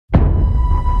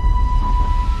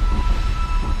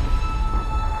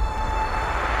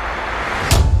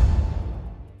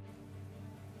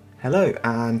Hello,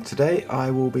 and today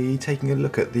I will be taking a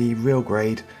look at the real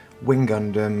grade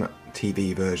Gundam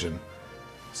TV version.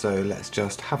 So let's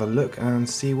just have a look and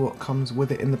see what comes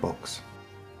with it in the box.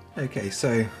 Okay,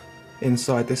 so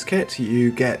inside this kit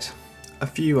you get a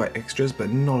few extras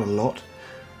but not a lot.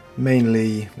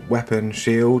 Mainly weapon,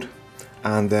 shield,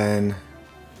 and then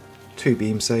 2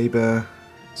 beam sabers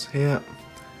here,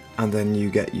 and then you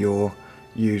get your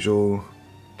usual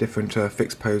different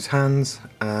fixed pose hands,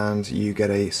 and you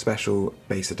get a special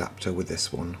base adapter with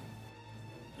this one.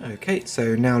 Okay,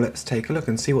 so now let's take a look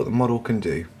and see what the model can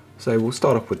do. So we'll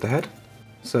start off with the head.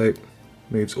 So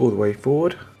moves all the way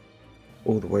forward,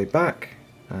 all the way back,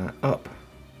 up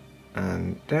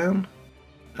and down,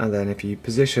 and then if you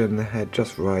position the head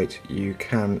just right you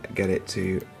can get it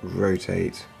to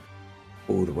rotate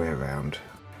all the way around.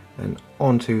 And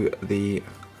onto the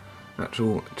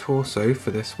actual torso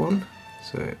for this one.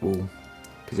 So it will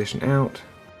position out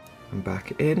and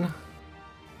back in.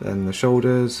 Then the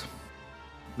shoulders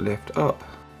lift up,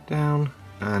 down,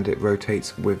 and it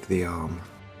rotates with the arm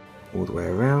all the way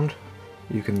around.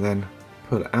 You can then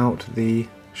pull out the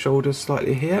shoulders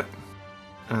slightly here,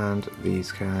 and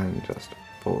these can just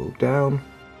fold down,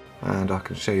 and I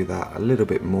can show you that a little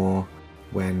bit more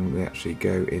when we actually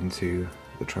go into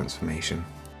the transformation.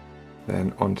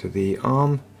 Then onto the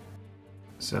arm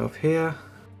itself here.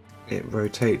 It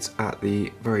rotates at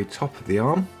the very top of the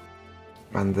arm,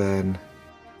 and then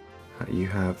you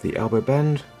have the elbow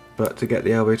bend, but to get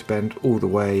the elbow to bend all the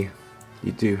way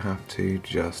you do have to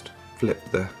just flip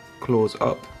the claws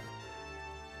up,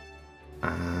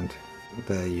 and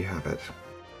there you have it.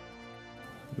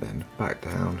 Then back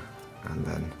down and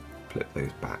then flip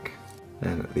those back.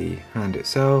 Then the hand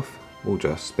itself will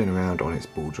just spin around on its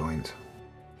ball joint.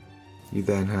 You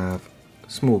then have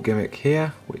small gimmick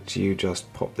here, which you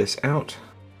just pop this out,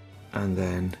 and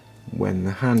then when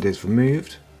the hand is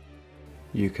removed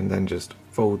you can then just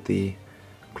fold the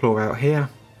claw out here,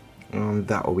 and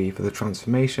that will be for the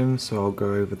transformation, so I'll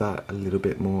go over that a little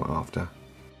bit more after.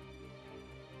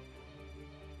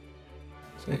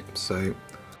 So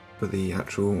for the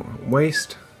actual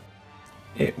waist,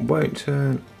 it won't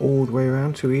turn all the way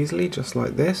around too easily, just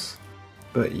like this,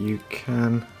 but you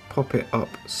can pop it up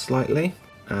slightly,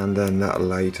 and then that'll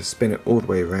allow you to spin it all the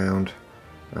way around,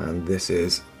 and this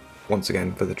is once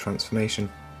again for the transformation,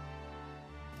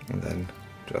 and then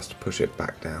just push it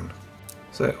back down.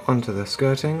 So onto the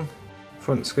skirting.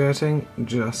 Front skirting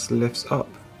just lifts up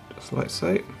just like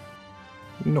so,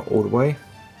 not all the way,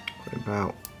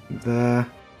 about there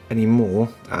anymore,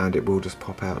 and it will just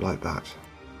pop out like that.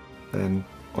 Then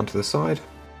onto the sides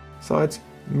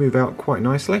move out quite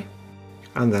nicely,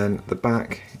 and then the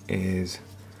back is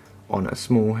on a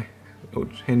small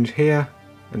hinge here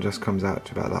and just comes out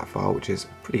to about that far, which is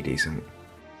pretty decent.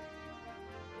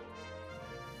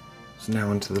 So now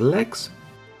onto the legs.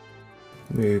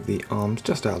 Move the arms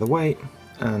just out of the way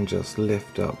and just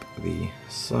lift up the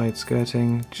side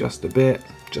skirting just a bit,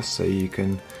 just so you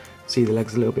can see the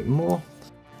legs a little bit more.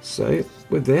 So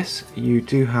with this you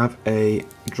do have a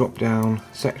drop down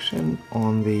section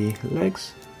on the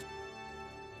legs.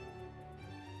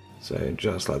 So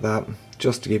just like that,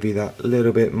 just to give you that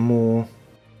little bit more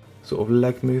sort of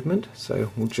leg movement.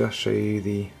 So we'll just show you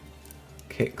the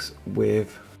kicks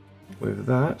with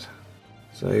that.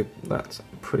 So that's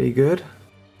pretty good.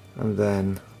 And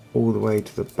then all the way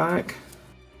to the back,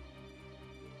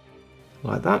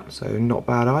 like that, so not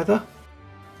bad either.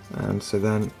 And so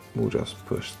then we'll just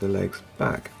push the legs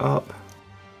back up,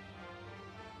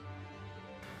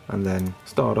 and then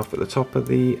start off at the top of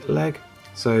the leg.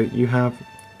 So you have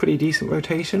pretty decent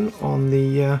rotation on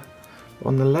the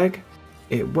leg.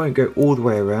 It won't go all the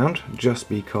way around just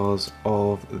because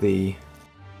of the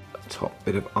top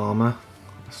bit of armor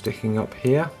sticking up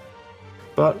here,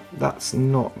 but that's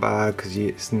not bad because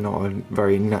it's not a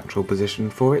very natural position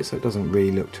for it, so it doesn't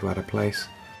really look too out of place.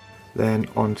 Then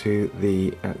onto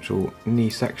the actual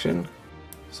knee section.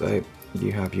 So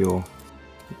you have your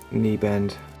knee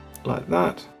bend like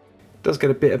that. It does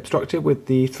get a bit obstructed with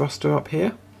the thruster up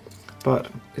here, but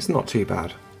it's not too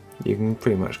bad. You can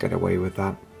pretty much get away with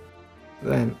that.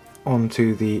 Then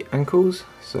onto the ankles.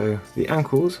 So the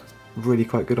ankles really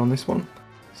quite good on this one.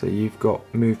 So you've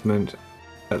got movement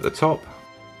at the top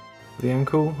of the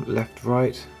ankle, left,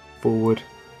 right, forward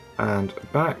and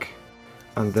back,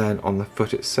 and then on the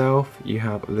foot itself you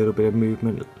have a little bit of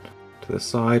movement to the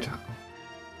side,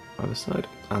 other side,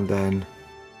 and then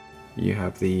you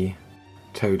have the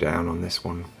toe down on this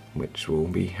one, which will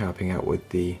be helping out with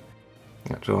the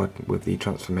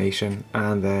transformation,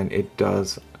 and then it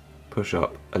does push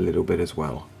up a little bit as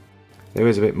well. There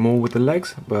is a bit more with the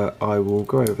legs, but I will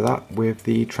go over that with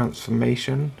the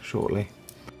transformation shortly.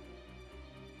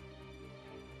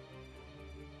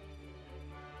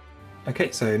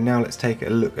 Okay, so now let's take a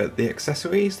look at the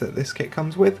accessories that this kit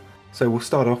comes with. So we'll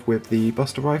start off with the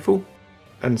Buster Rifle,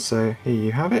 and so here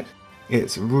you have it.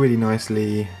 It's really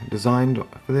nicely designed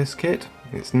for this kit.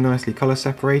 It's nicely colour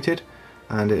separated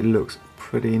and it looks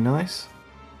pretty nice.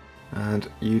 And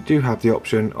you do have the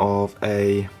option of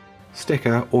a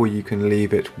sticker, or you can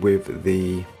leave it with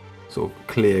the sort of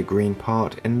clear green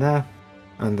part in there.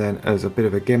 And then as a bit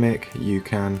of a gimmick, you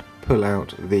can pull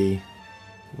out the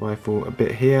rifle a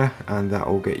bit here, and that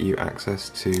will get you access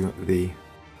to the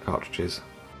cartridges.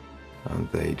 And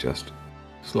they just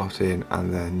slot in,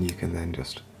 and then you can then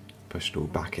just push it all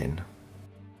back in.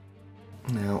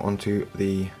 Now onto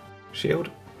the shield.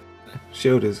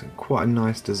 Shield is quite a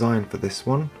nice design for this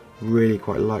one. Really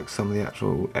quite like some of the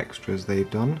actual extras they've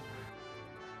done.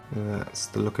 That's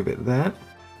the look of it there.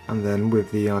 And then with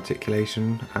the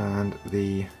articulation and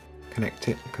the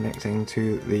connecting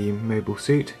to the mobile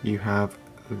suit, you have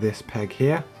this peg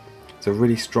here. It's a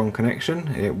really strong connection.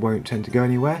 It won't tend to go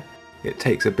anywhere. It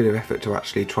takes a bit of effort to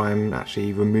actually try and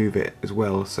remove it as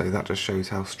well, so that just shows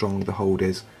how strong the hold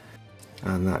is.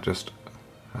 And that just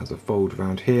has a fold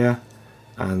around here,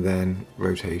 and then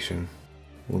rotation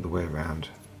all the way around.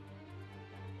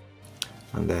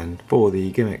 And then for the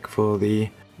gimmick for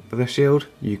the shield,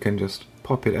 you can just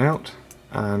pop it out,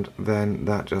 and then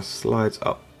that just slides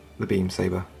up the beam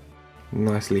saber,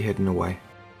 nicely hidden away.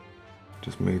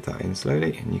 Just move that in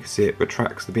slowly, and you can see it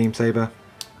retracts the beam saber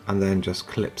and then just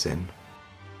clips in.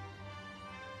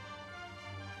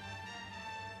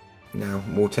 Now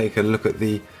we'll take a look at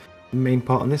the main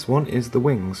part on this one is the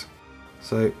wings.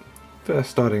 So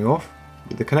first, starting off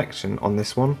with the connection on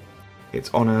this one, it's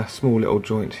on a small little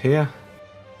joint here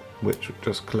which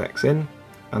just collects in,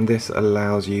 and this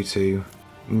allows you to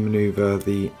maneuver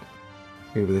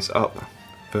this up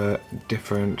for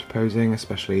different posing,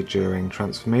 especially during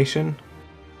transformation.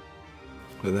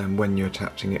 But then when you're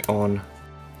attaching it on,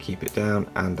 keep it down,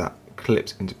 and that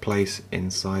clips into place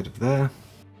inside of there.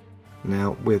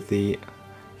 Now with the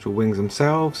actual wings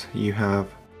themselves, you have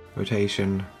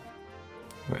rotation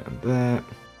right there,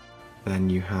 then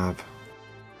you have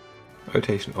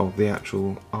rotation of the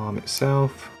actual arm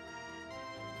itself,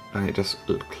 and it just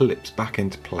clips back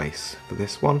into place for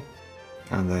this one.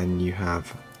 And then you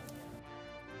have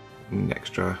an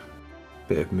extra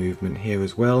bit of movement here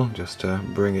as well, just to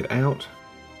bring it out,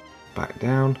 back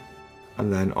down,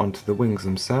 and then onto the wings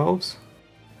themselves.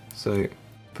 So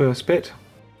first bit,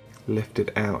 lift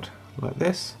it out like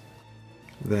this,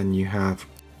 then you have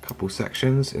a couple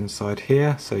sections inside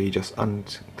here, so you just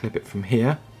unclip it from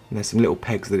here, and there's some little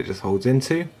pegs that it just holds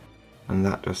into, and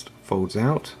that just folds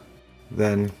out.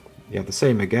 Then you have the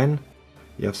same again,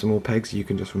 you have some more pegs you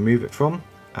can just remove it from,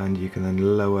 and you can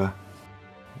then lower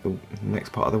the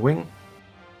next part of the wing.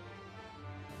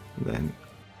 And then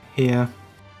here,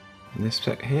 in this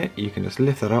set here, you can just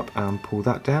lift that up and pull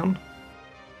that down.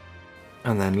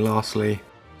 And then lastly,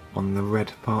 on the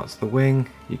red parts of the wing,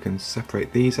 you can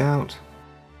separate these out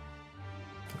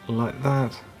like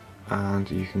that, and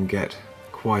you can get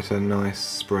quite a nice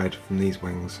spread from these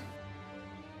wings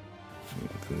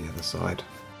from the other side.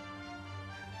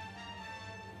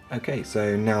 Okay,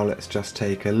 so now let's just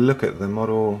take a look at the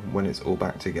model when it's all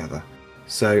back together.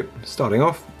 So starting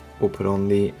off, we'll put on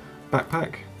the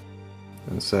backpack,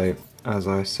 and so as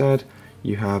I said,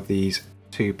 you have these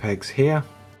two pegs here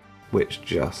which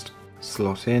just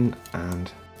slot in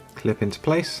and clip into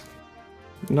place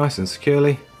nice and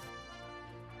securely.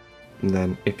 And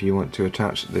then if you want to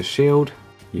attach the shield,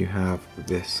 you have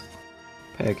this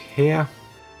peg here,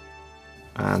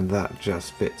 and that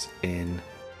just fits in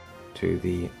to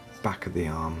the back of the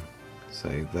arm, so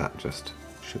that just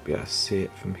should be able to see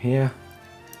it from here,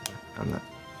 and that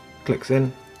clicks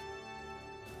in,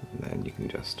 and then you can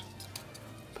just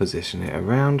position it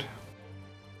around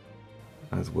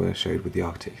as we showed with the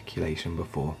articulation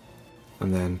before.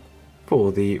 And then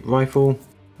for the rifle,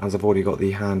 as I've already got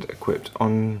the hand equipped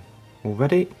on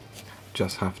already,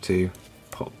 just have to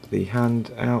pop the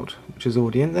hand out which is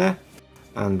already in there,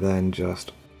 and then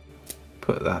just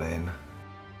put that in.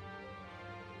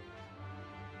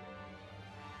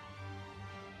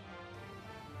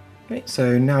 Okay,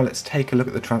 so now let's take a look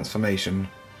at the transformation.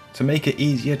 To make it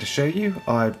easier to show you,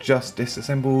 I've just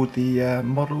disassembled the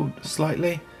model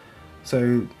slightly,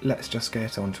 so let's just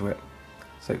get onto it.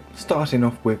 So starting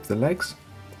off with the legs.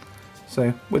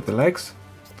 So with the legs,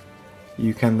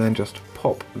 you can then just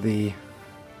pop the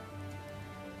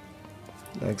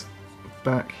legs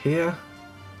back here,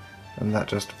 and that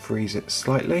just frees it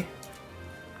slightly.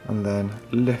 and then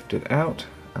lift it out,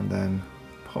 and then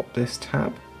pop this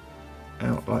tab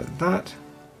out like that,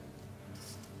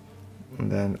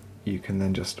 and then you can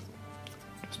then just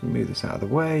move this out of the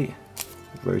way,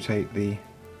 rotate the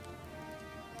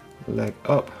leg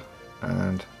up,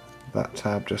 and that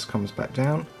tab just comes back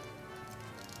down.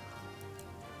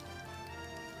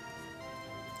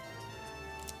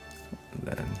 And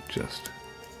then just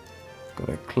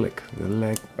gotta click the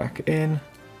leg back in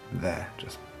there,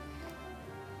 just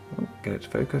get it to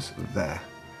focus there.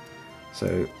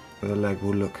 So the leg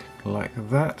will look like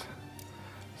that.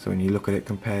 So when you look at it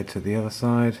compared to the other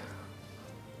side,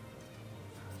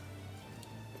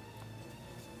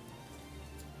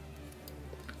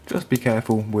 just be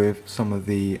careful with some of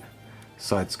the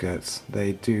side skirts.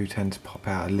 They do tend to pop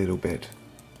out a little bit.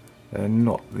 They're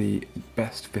not the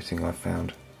best fitting I've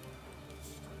found.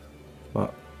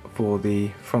 But for the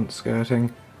front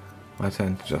skirting, I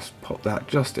tend to just pop that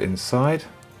just inside,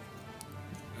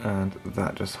 and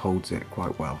that just holds it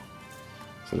quite well.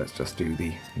 So let's just do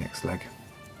the next leg.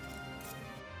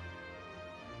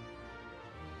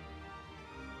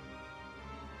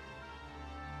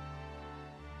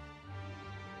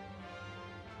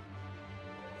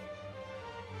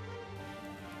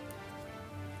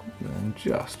 And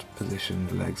just position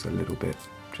the legs a little bit,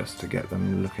 just to get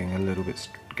them looking a little bit,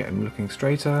 get them looking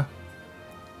straighter.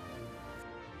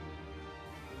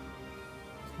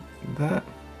 There.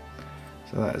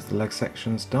 So that is the leg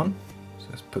sections done. So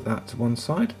let's put that to one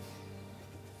side.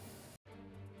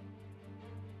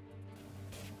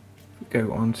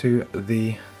 Go on to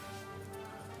the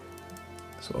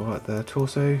sort of like the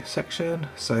torso section.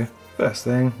 So first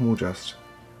thing, we'll just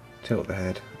tilt the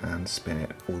head and spin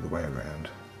it all the way around.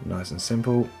 Nice and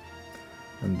simple.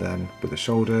 And then with the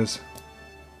shoulders,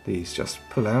 these just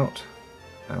pull out,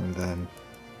 and then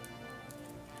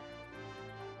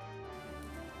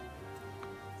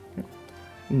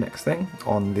next thing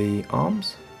on the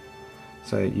arms.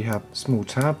 So you have a small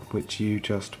tab which you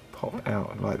just pop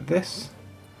out like this,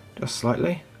 just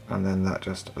slightly, and then that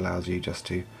just allows you just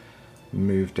to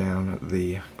move down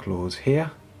the claws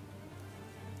here,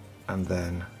 and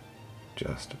then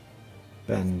just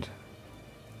bend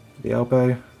the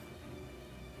elbow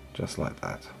just like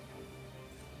that.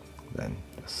 Then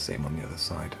the same on the other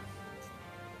side.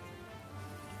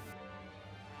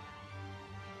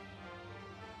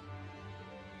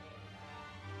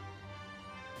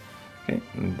 Okay,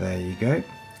 and there you go.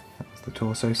 That's the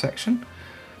torso section.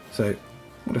 So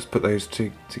we'll just put those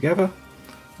two together,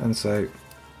 and so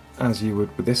as you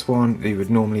would with this one, you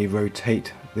would normally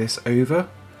rotate this over.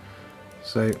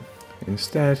 So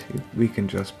instead we can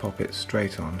just pop it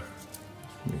straight on.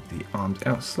 Move the arms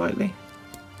out slightly.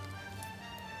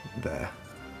 There.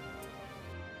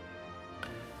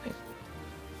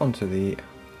 Onto the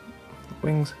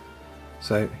wings.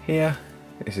 So here,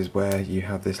 this is where you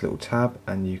have this little tab,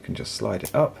 and you can just slide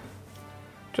it up.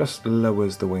 Just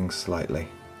lowers the wings slightly.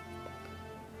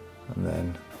 And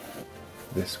then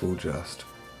this will just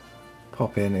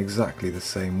pop in exactly the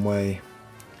same way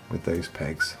with those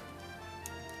pegs.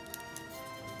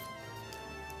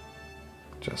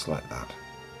 Just like that.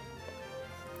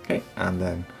 Okay, and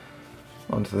then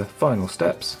onto the final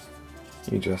steps.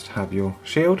 You just have your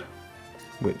shield,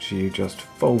 which you just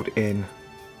fold in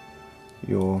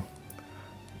your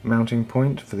mounting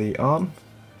point for the arm.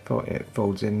 It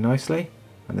folds in nicely,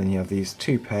 and then you have these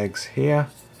two pegs here,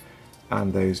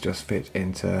 and those just fit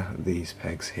into these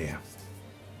pegs here.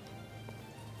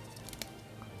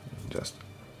 Just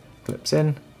clips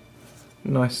in,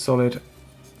 nice solid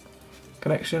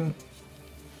connection.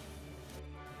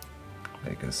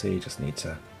 You can see you just need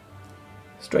to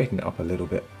straighten it up a little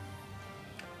bit.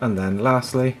 And then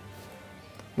lastly,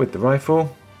 with the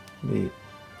rifle, we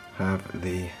have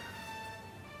the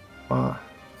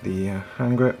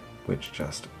hand grip, which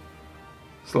just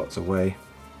slots away,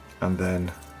 and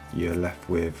then you're left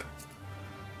with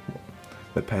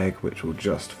the peg, which will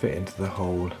just fit into the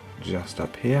hole just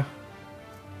up here.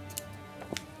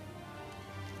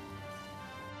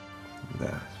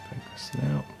 There, focus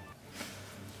now.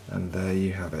 And there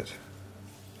you have it.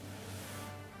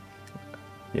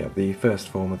 Yeah, the first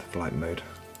form of the flight mode.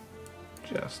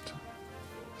 Just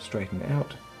straighten it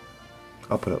out.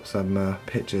 I'll put up some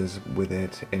pictures with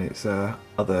it in its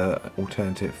other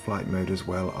alternative flight mode as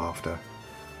well after.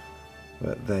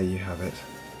 But there you have it.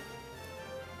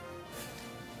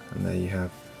 And there you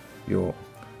have your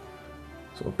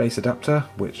sort of base adapter,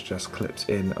 which just clips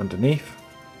in underneath.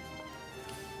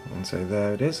 And so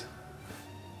there it is.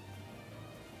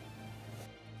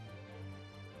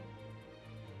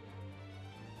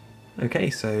 Okay,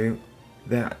 so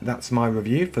that's my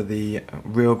review for the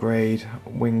real grade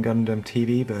Wing Gundam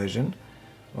TV version.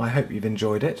 I hope you've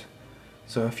enjoyed it.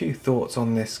 So a few thoughts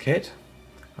on this kit.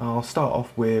 I'll start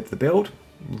off with the build.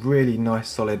 Really nice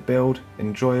solid build,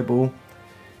 enjoyable.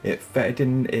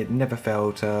 It never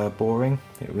felt boring.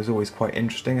 It was always quite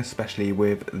interesting, especially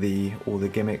with all the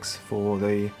gimmicks for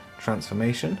the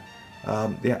transformation.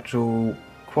 The actual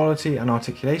quality and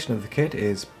articulation of the kit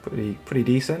is pretty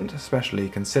decent, especially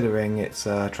considering it's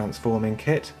a transforming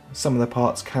kit. Some of the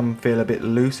parts can feel a bit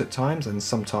loose at times, and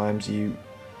sometimes you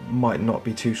might not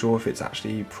be too sure if it's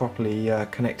actually properly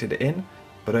connected in,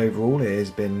 but overall it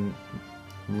has been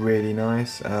really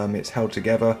nice. It's held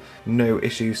together, no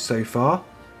issues so far.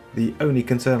 The only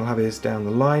concern I'll have is down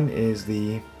the line is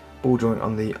the ball joint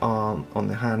on the arm, on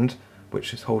the hand,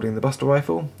 which is holding the Buster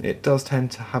Rifle. It does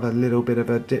tend to have a little bit of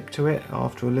a dip to it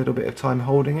after a little bit of time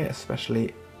holding it,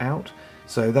 especially out.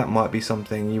 So that might be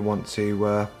something you want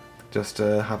to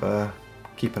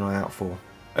keep an eye out for.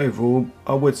 Overall,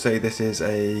 I would say this is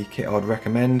a kit I'd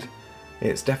recommend.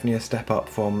 It's definitely a step up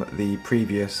from the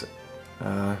previous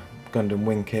Gundam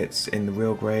Wing kits in the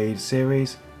real grade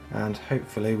series, and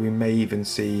hopefully we may even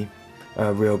see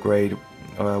a real grade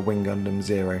Wing Gundam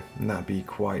 0, and that'd be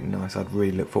quite nice. I'd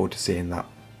really look forward to seeing that.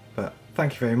 But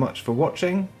thank you very much for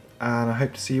watching, and I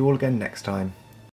hope to see you all again next time.